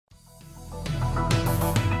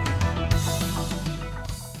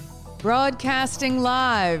Broadcasting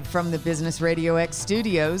live from the Business Radio X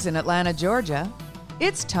studios in Atlanta, Georgia,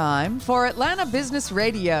 it's time for Atlanta Business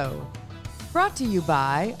Radio. Brought to you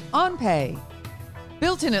by OnPay.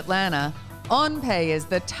 Built in Atlanta, OnPay is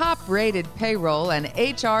the top-rated payroll and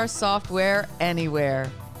HR software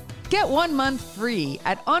anywhere. Get 1 month free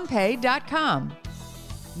at onpay.com.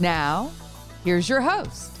 Now, here's your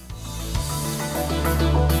host.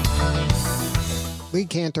 Lee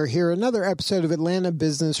Cantor here, another episode of Atlanta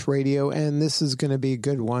Business Radio, and this is going to be a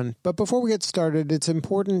good one. But before we get started, it's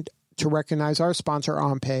important to recognize our sponsor,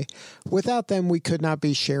 OnPay. Without them, we could not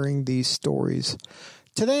be sharing these stories.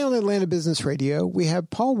 Today on Atlanta Business Radio, we have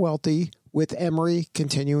Paul Welty with Emory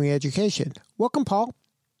Continuing Education. Welcome, Paul.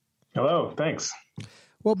 Hello, thanks.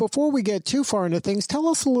 Well, before we get too far into things, tell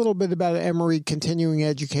us a little bit about Emory Continuing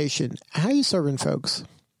Education. How are you serving folks?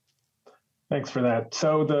 Thanks for that.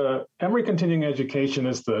 So the Emory Continuing Education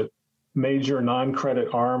is the major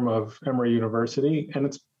non-credit arm of Emory University, and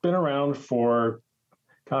it's been around for,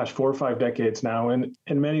 4 or 5 decades now in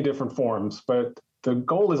many different forms. But the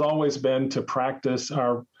goal has always been to practice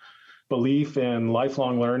our belief in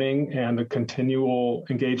lifelong learning and a continual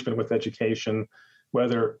engagement with education,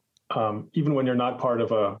 whether even when you're not part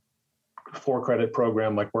of a 4-credit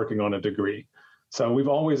program like working on a degree. So we've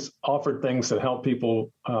always offered things that help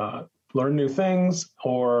people learn new things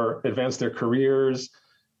or advance their careers,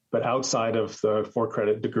 but outside of the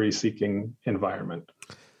 4-credit degree-seeking environment.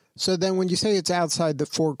 So then when you say it's outside the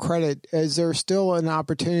 4-credit, is there still an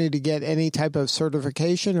opportunity to get any type of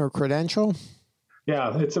certification or credential?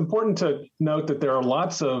 Yeah, it's important to note that there are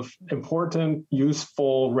lots of important,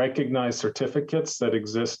 useful, recognized certificates that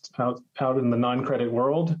exist out in the non-credit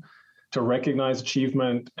world to recognize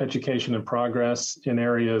achievement, education, and progress in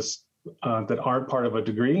areas that aren't part of a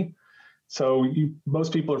degree. So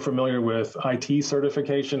most people are familiar with IT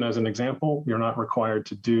certification as an example. You're not required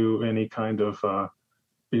to do any kind of,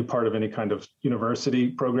 be part of any kind of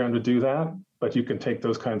university program to do that, but you can take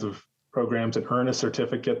those kinds of programs and earn a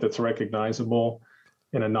certificate that's recognizable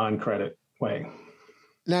in a non-credit way.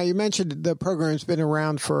 Now, you mentioned the program's been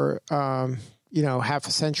around for, half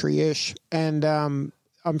a century-ish, and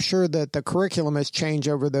I'm sure that the curriculum has changed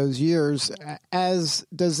over those years. Does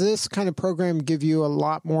this kind of program give you a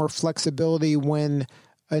lot more flexibility when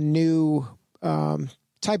a new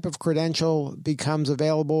type of credential becomes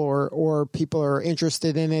available or people are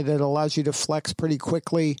interested in it? It allows you to flex pretty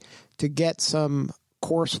quickly to get some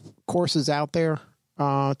courses out there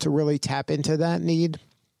to really tap into that need?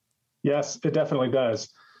 Yes, it definitely does.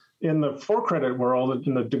 In the 4-credit world,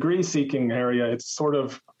 in the degree-seeking area, it's sort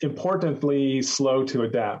of importantly slow to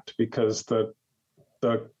adapt because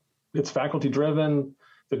it's faculty-driven.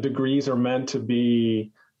 The degrees are meant to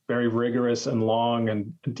be very rigorous and long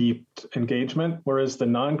and deep engagement, whereas the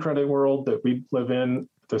non-credit world that we live in,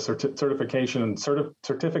 the certification and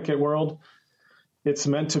certificate world, it's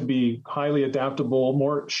meant to be highly adaptable,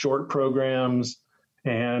 more short programs,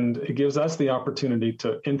 and it gives us the opportunity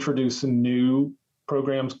to introduce new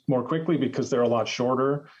programs more quickly because they're a lot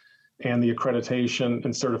shorter, and the accreditation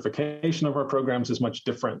and certification of our programs is much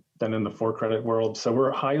different than in the 4-credit world. So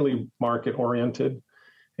we're highly market oriented,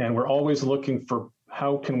 and we're always looking for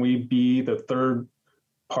how can we be the third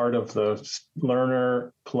part of the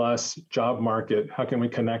learner plus job market? How can we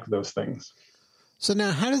connect those things? So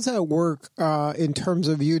now how does that work in terms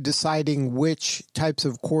of you deciding which types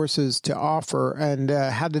of courses to offer and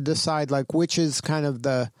how to decide like which is kind of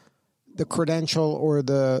the credential or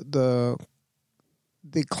the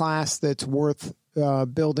class that's worth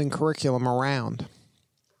building curriculum around?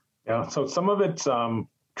 Yeah, so some of it's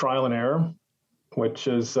trial and error, which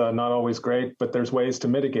is not always great, but there's ways to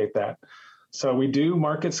mitigate that. So we do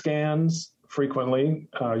market scans frequently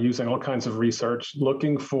using all kinds of research,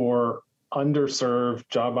 looking for underserved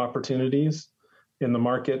job opportunities in the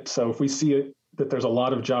market. So if we see that there's a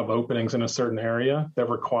lot of job openings in a certain area that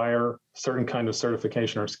require certain kind of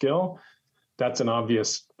certification or skill, that's an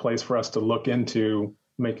obvious place for us to look into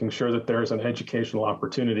making sure that there's an educational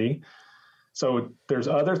opportunity. So there's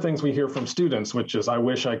other things we hear from students, which is, I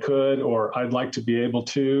wish I could, or I'd like to be able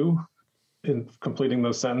to. In completing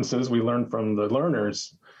those sentences, we learn from the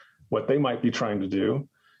learners what they might be trying to do.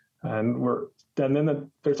 And then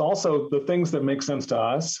there's also the things that make sense to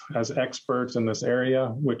us as experts in this area,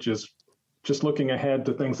 which is just looking ahead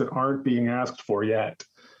to things that aren't being asked for yet,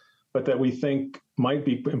 but that we think might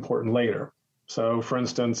be important later. So, for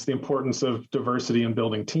instance, the importance of diversity in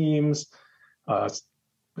building teams,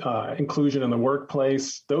 inclusion in the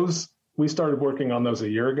workplace. Those we started working on those a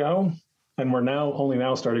year ago, and we're only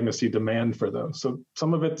now starting to see demand for those. So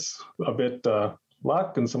some of it's a bit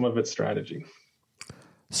luck, and some of it's strategy.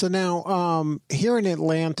 So now, here in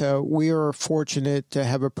Atlanta, we are fortunate to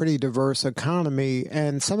have a pretty diverse economy,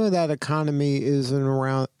 and some of that economy is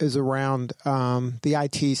around the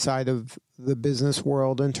IT side of the business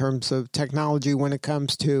world in terms of technology. When it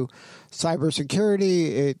comes to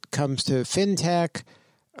cybersecurity, it comes to fintech.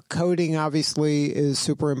 Coding obviously is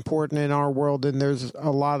super important in our world, and there's a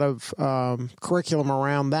lot of curriculum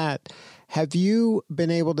around that. Have you been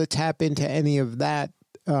able to tap into any of that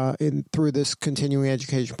through this continuing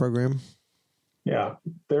education program? Yeah,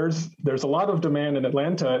 there's a lot of demand, and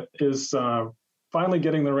Atlanta is finally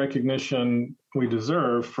getting the recognition we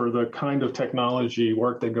deserve for the kind of technology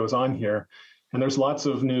work that goes on here. And there's lots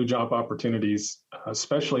of new job opportunities,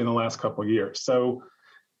 especially in the last couple of years. So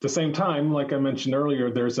at the same time, like I mentioned earlier,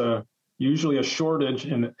 there's usually a shortage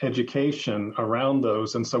in education around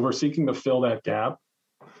those. And so we're seeking to fill that gap.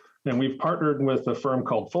 And we've partnered with a firm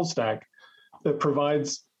called Fullstack that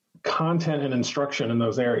provides content and instruction in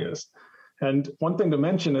those areas. And one thing to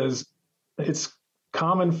mention is it's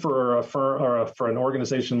common for a firm or for an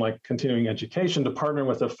organization like Continuing Education to partner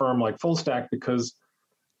with a firm like Fullstack, because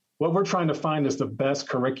what we're trying to find is the best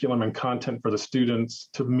curriculum and content for the students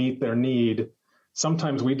to meet their need.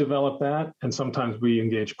 Sometimes we develop that, and sometimes we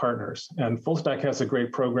engage partners. And Fullstack has a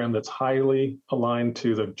great program that's highly aligned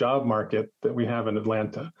to the job market that we have in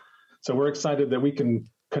Atlanta. So we're excited that we can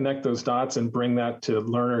connect those dots and bring that to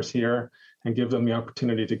learners here and give them the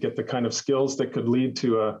opportunity to get the kind of skills that could lead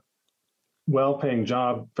to a well-paying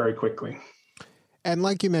job very quickly. And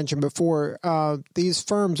like you mentioned before, these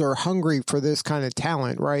firms are hungry for this kind of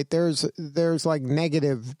talent, right? There's like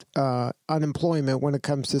negative unemployment when it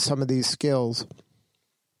comes to some of these skills.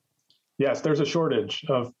 Yes, there's a shortage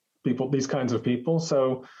of people, these kinds of people.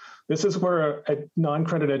 So this is where a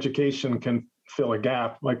non-credit education can fill a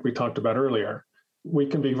gap, like we talked about earlier. We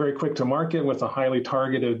can be very quick to market with a highly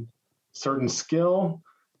targeted certain skill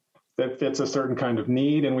that fits a certain kind of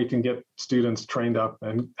need, and we can get students trained up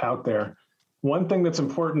and out there. One thing that's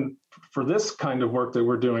important for this kind of work that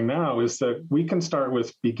we're doing now is that we can start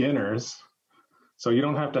with beginners. So you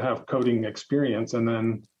don't have to have coding experience, and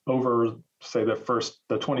then over, say, the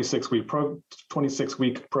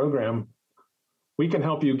 26-week program, we can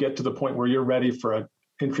help you get to the point where you're ready for an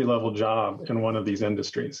entry-level job in one of these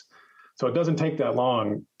industries. So it doesn't take that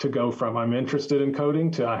long to go from I'm interested in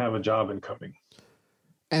coding to I have a job in coding.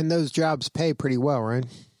 And those jobs pay pretty well, right?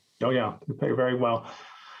 Oh, yeah, they pay very well.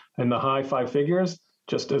 In the high 5 figures,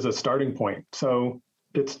 just as a starting point. So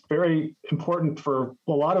it's very important for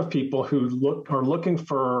a lot of people who are looking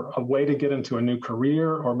for a way to get into a new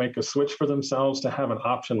career or make a switch for themselves to have an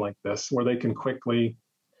option like this, where they can quickly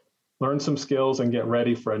learn some skills and get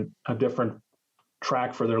ready for a different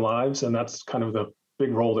track for their lives. And that's kind of the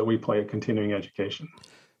big role that we play at Continuing Education.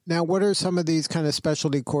 Now, what are some of these kind of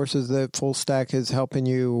specialty courses that Fullstack is helping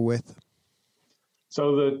you with?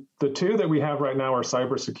 So the two that we have right now are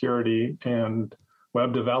cybersecurity and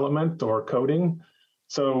web development or coding.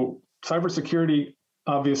 So cybersecurity,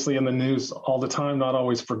 obviously in the news all the time, not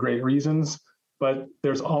always for great reasons, but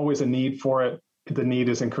there's always a need for it. The need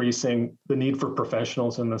is increasing. The need for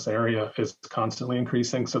professionals in this area is constantly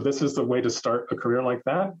increasing. So this is the way to start a career like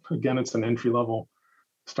that. Again, it's an entry-level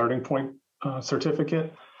starting point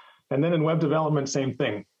certificate. And then in web development, same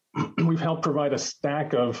thing. We've helped provide a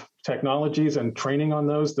stack of technologies and training on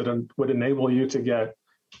those that would enable you to get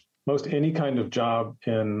most any kind of job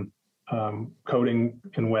in coding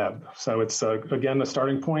in web. So it's, again, the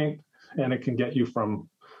starting point, and it can get you from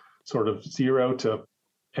sort of zero to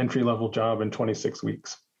entry-level job in 26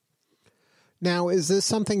 weeks. Now, is this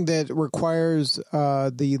something that requires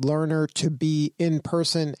the learner to be in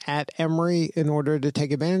person at Emory in order to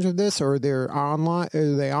take advantage of this, or they're online?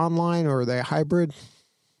 Are they online, or are they hybrid?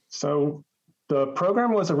 So the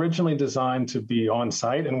program was originally designed to be on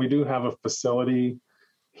site, and we do have a facility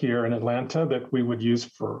here in Atlanta that we would use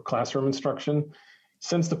for classroom instruction.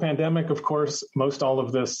 Since the pandemic, of course, most all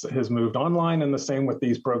of this has moved online, and the same with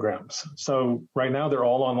these programs. So right now they're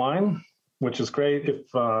all online, which is great.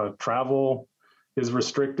 If travel is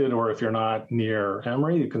restricted, or if you're not near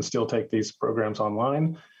Emory, you can still take these programs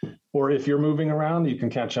online. Or if you're moving around, you can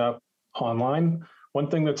catch up online. One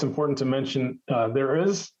thing that's important to mention, there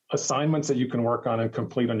is assignments that you can work on and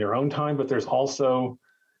complete on your own time, but there's also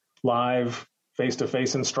live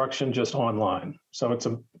face-to-face instruction just online. So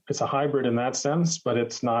it's a hybrid in that sense, but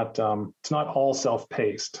it's not all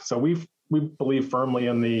self-paced. So we believe firmly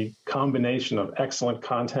in the combination of excellent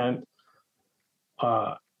content,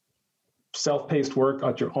 self-paced work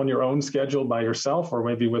on your own schedule by yourself, or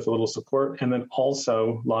maybe with a little support, and then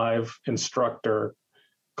also live instructor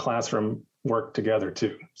classroom work together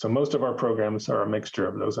too. So most of our programs are a mixture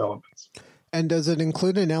of those elements. And does it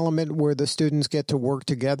include an element where the students get to work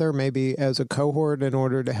together, maybe as a cohort in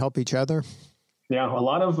order to help each other? Yeah, a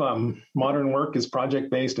lot of modern work is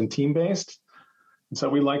project-based and team-based. And so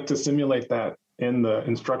we like to simulate that in the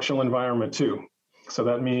instructional environment too. So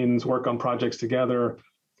that means work on projects together,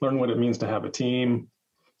 learn what it means to have a team,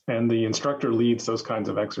 and the instructor leads those kinds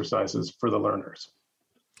of exercises for the learners.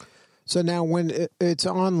 So now when it's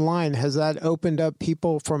online, has that opened up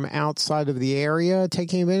people from outside of the area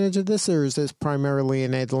taking advantage of this, or is this primarily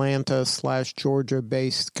an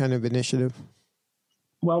Atlanta/Georgia-based kind of initiative?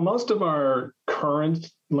 Well, most of our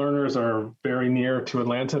current learners are very near to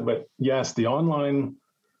Atlanta, but yes, the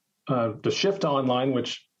shift to online,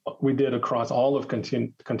 which we did across all of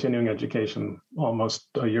continuing education almost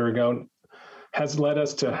a year ago, has led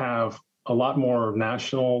us to have a lot more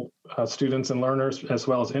national students and learners, as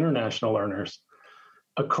well as international learners,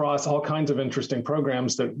 across all kinds of interesting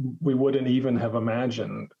programs that we wouldn't even have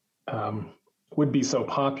imagined would be so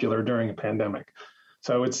popular during a pandemic.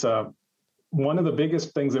 So it's one of the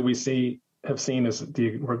biggest things that we have seen is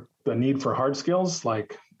the need for hard skills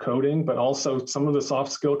like coding, but also some of the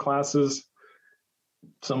soft skill classes.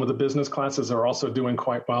 Some of the business classes are also doing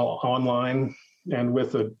quite well online and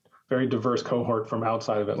with a very diverse cohort from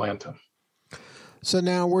outside of Atlanta. So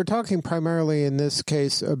now we're talking primarily in this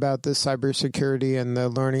case about the cybersecurity and the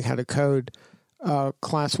learning how to code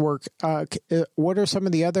classwork. What are some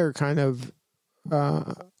of the other kind of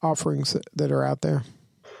offerings that are out there?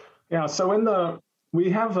 Yeah, so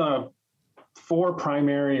we have 4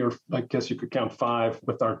 primary, or I guess you could count 5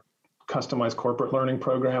 with our customized corporate learning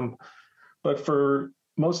program. But for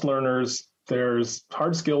most learners, there's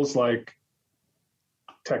hard skills like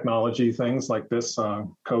technology, things like this,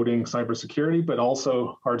 coding, cybersecurity, but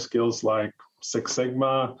also hard skills like Six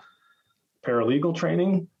Sigma, paralegal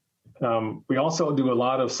training. We also do a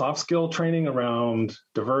lot of soft skill training around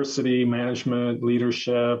diversity, management,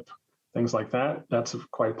 leadership, things like that. That's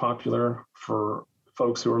quite popular for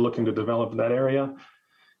folks who are looking to develop that area.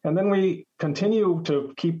 And then we continue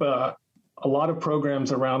to keep a lot of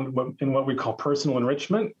programs around what we call personal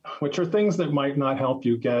enrichment, which are things that might not help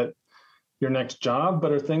you get your next job,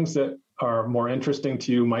 but are things that are more interesting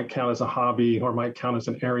to you, might count as a hobby or might count as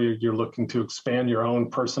an area you're looking to expand your own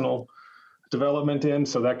personal development in.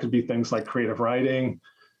 So that could be things like creative writing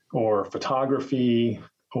or photography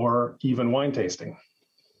or even wine tasting.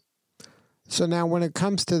 So now when it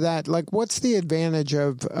comes to that, like what's the advantage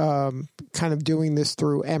of kind of doing this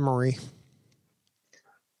through Emory?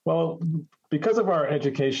 Well, because of our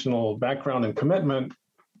educational background and commitment,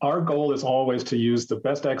 our goal is always to use the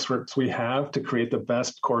best experts we have to create the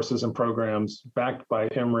best courses and programs backed by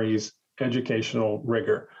Emory's educational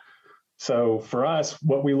rigor. So for us,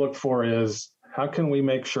 what we look for is how can we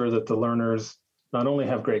make sure that the learners not only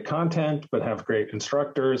have great content, but have great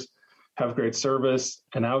instructors, have great service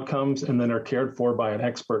and outcomes, and then are cared for by an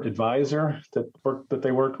expert advisor that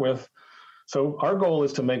they work with. So our goal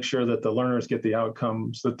is to make sure that the learners get the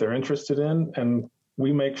outcomes that they're interested in, and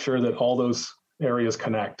we make sure that all those areas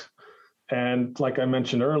connect. And like I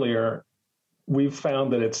mentioned earlier, we've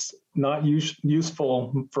found that it's not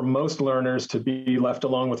useful for most learners to be left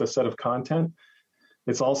alone with a set of content.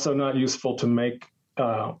 It's also not useful to make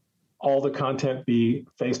all the content be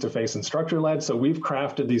face-to-face instructor-led. So we've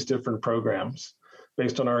crafted these different programs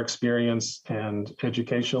based on our experience and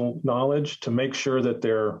educational knowledge to make sure that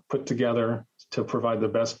they're put together to provide the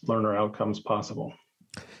best learner outcomes possible.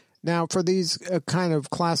 Now, for these kind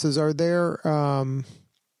of classes, are there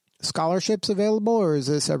scholarships available, or is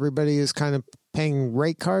this everybody is kind of paying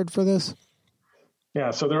rate card for this?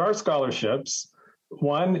 Yeah, so there are scholarships.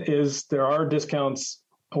 One is there are discounts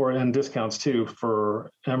and discounts too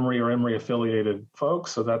for Emory or Emory affiliated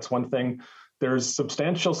folks. So that's one thing. There's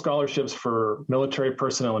substantial scholarships for military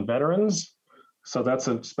personnel and veterans. So that's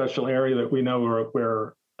a special area that we know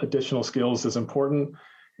where additional skills is important.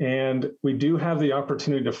 And we do have the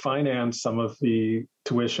opportunity to finance some of the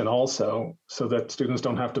tuition also, so that students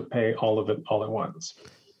don't have to pay all of it all at once.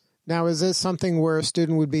 Now, is this something where a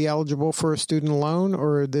student would be eligible for a student loan,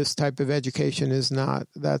 or this type of education is not,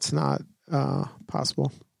 that's not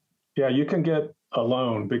possible? Yeah, you can get a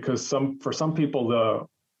loan because for some people, the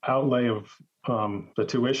outlay of the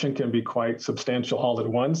tuition can be quite substantial all at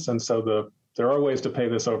once. And so there are ways to pay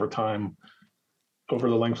this over time, over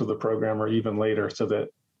the length of the program or even later, so that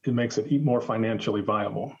it makes it more financially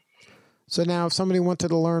viable. So now if somebody wanted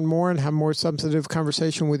to learn more and have more substantive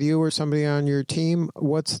conversation with you or somebody on your team,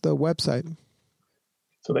 what's the website?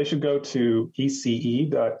 So they should go to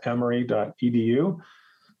ece.emory.edu.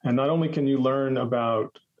 And not only can you learn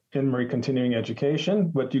about Emory continuing education,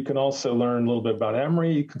 but you can also learn a little bit about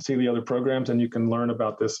Emory. You can see the other programs and you can learn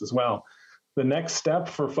about this as well. The next step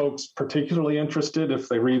for folks particularly interested, if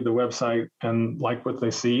they read the website and like what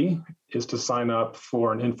they see, is to sign up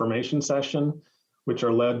for an information session, which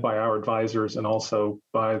are led by our advisors and also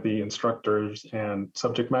by the instructors and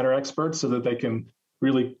subject matter experts, so that they can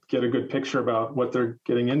really get a good picture about what they're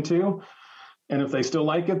getting into. And if they still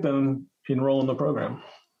like it, then enroll in the program.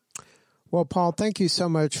 Well, Paul, thank you so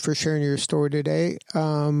much for sharing your story today.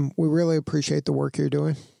 We really appreciate the work you're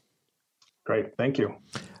doing. Great. Thank you.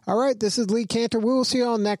 All right. This is Lee Cantor. We will see you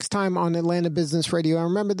all next time on Atlanta Business Radio. And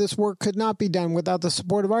remember, this work could not be done without the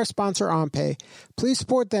support of our sponsor, OnPay. Please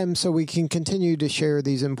support them so we can continue to share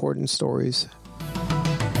these important stories.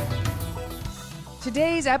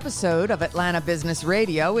 Today's episode of Atlanta Business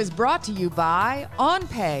Radio is brought to you by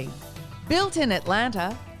OnPay. Built in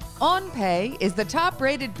Atlanta, OnPay is the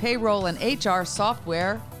top-rated payroll and HR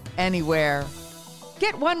software anywhere.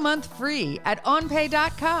 Get 1 month free at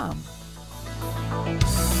onpay.com.